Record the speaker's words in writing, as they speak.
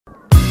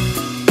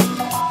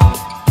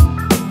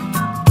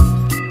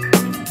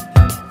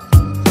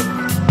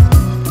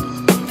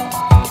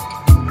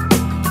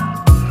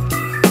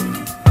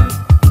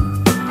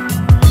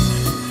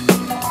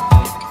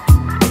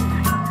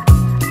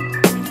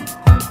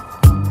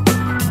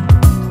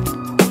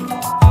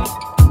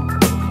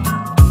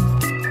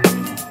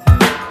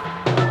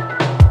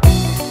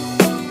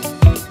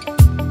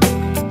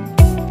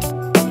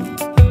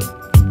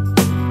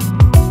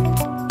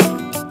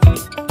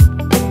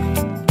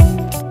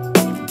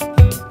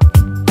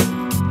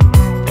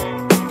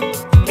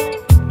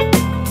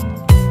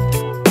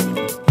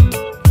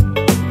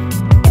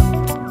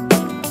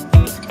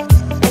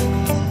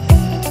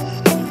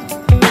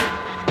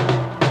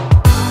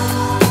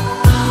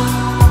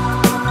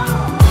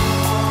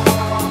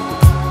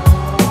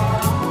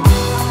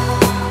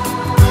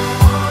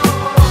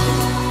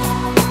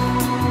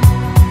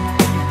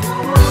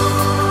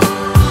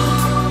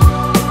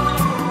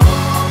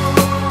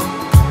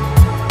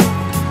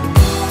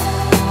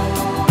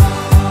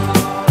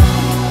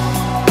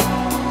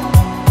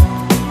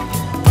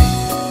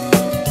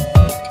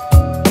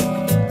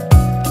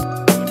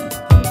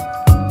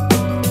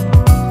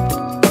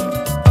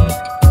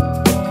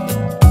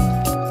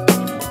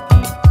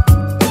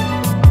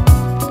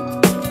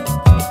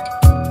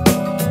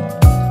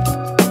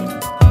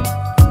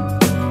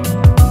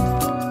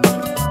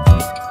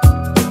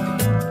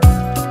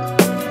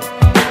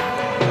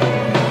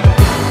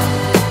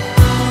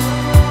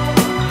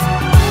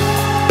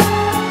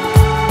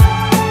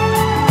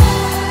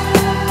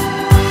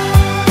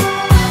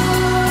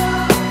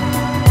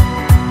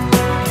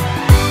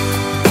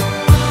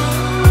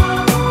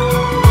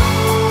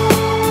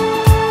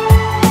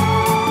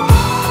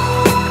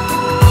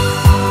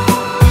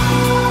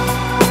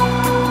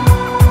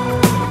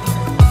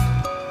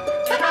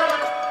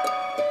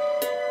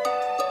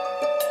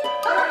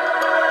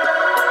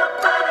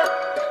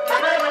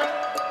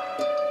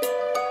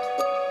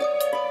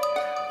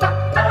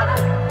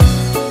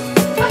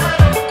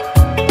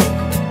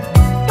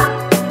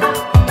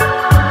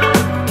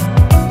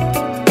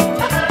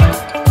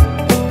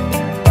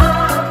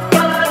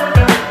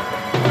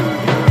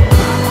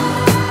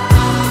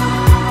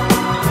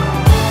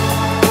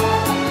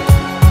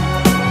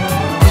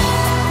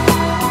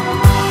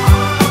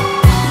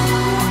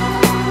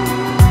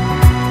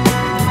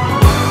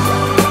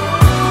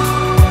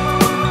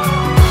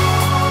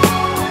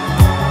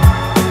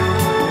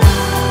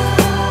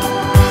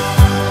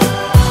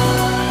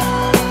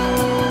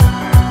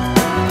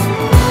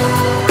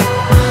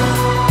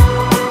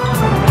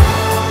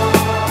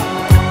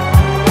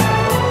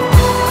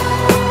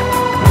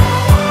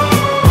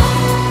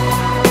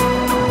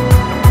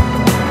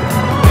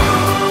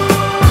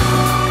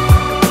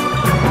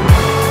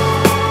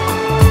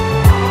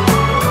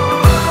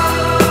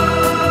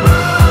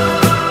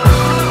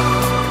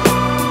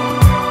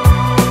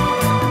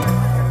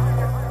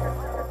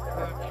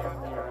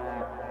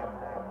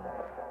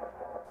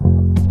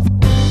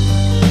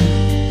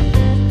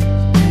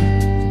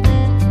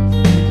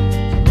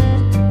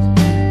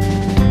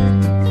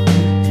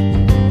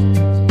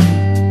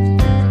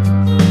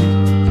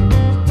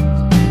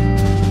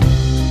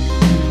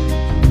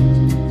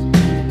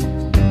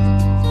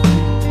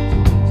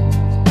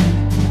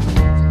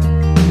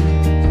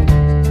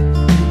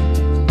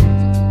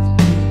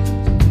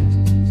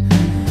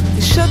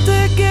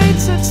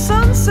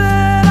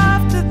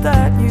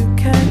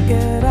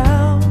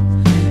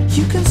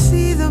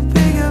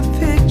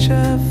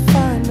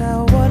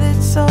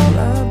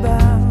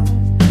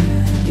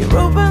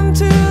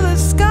into the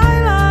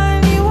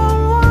skyline, you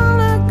won't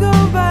wanna go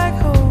back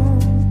home.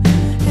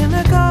 In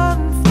a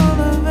garden full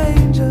of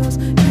angels,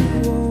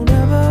 you won't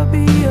ever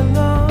be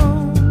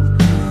alone.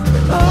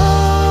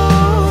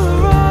 Oh, the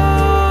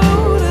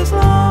road is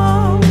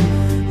long,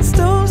 the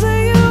stones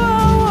that you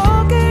are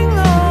walking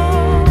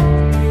on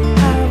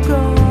have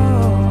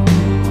gone.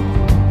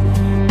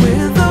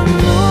 With the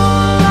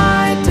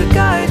moonlight to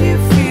guide you,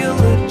 feel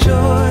the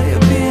joy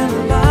of being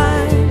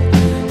alive.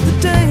 The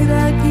day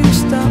that you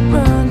stop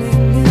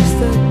running is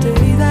the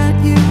day that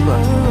you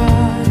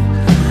arrive.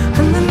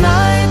 And the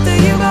night that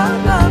you got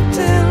locked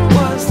in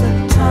was the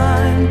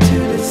time to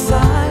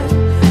decide.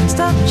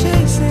 Stop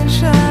chasing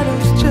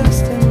shadows,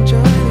 just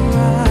enjoy the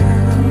ride.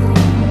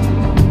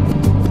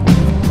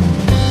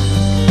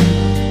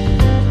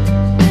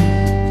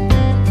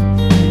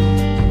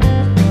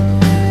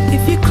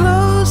 If you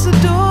close the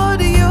door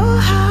to your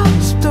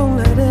house, don't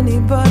let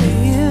anybody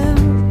in.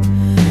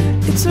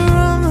 It's a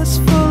room that's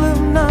full of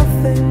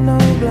nothing, no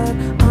blood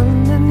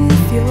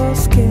underneath your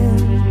skin.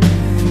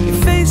 Your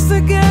face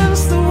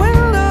against the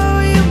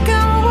window, you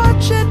can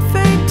watch it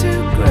fade to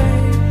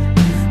gray,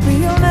 but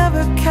you'll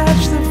never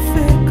catch the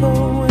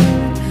fickle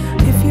wind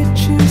if you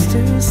choose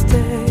to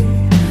stay.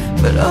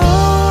 But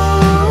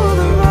oh,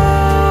 the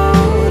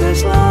road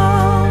is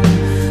long,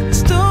 the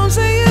stones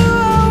that you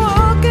are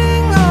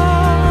walking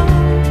on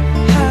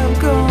have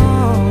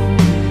gone.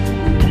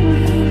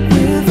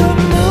 With the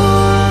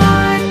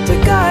moonlight to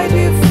guide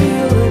you,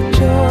 feel the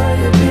joy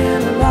of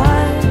being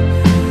alive.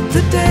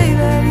 The day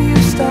that you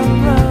stop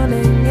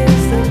running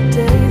is the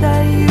day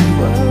that you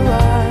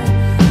arrive.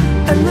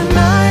 And the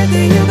night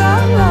that you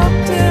got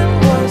locked in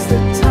was the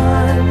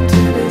time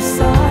to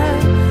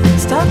decide.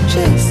 Stop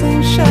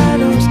chasing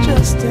shadows,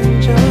 just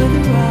enjoy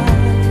the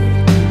ride.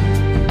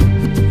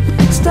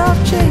 Stop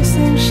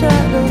chasing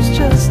shadows,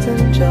 just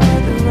enjoy